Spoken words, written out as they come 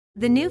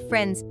The new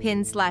Friends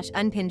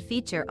Pin/Unpin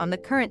feature on the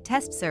current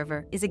test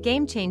server is a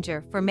game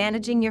changer for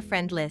managing your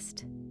friend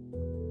list.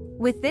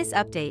 With this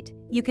update,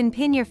 you can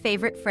pin your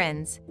favorite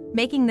friends,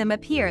 making them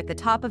appear at the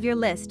top of your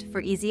list for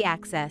easy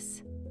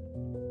access.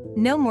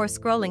 No more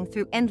scrolling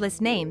through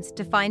endless names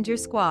to find your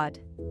squad.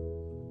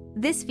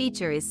 This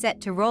feature is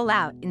set to roll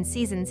out in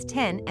Seasons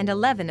 10 and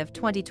 11 of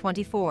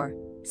 2024,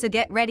 so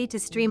get ready to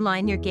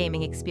streamline your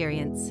gaming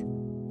experience.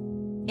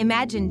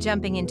 Imagine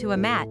jumping into a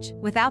match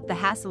without the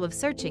hassle of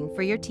searching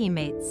for your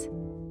teammates.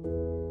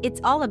 It's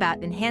all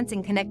about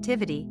enhancing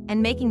connectivity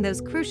and making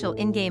those crucial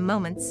in-game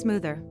moments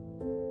smoother.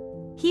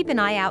 Keep an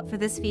eye out for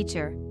this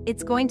feature.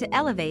 It's going to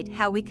elevate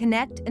how we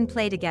connect and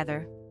play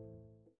together.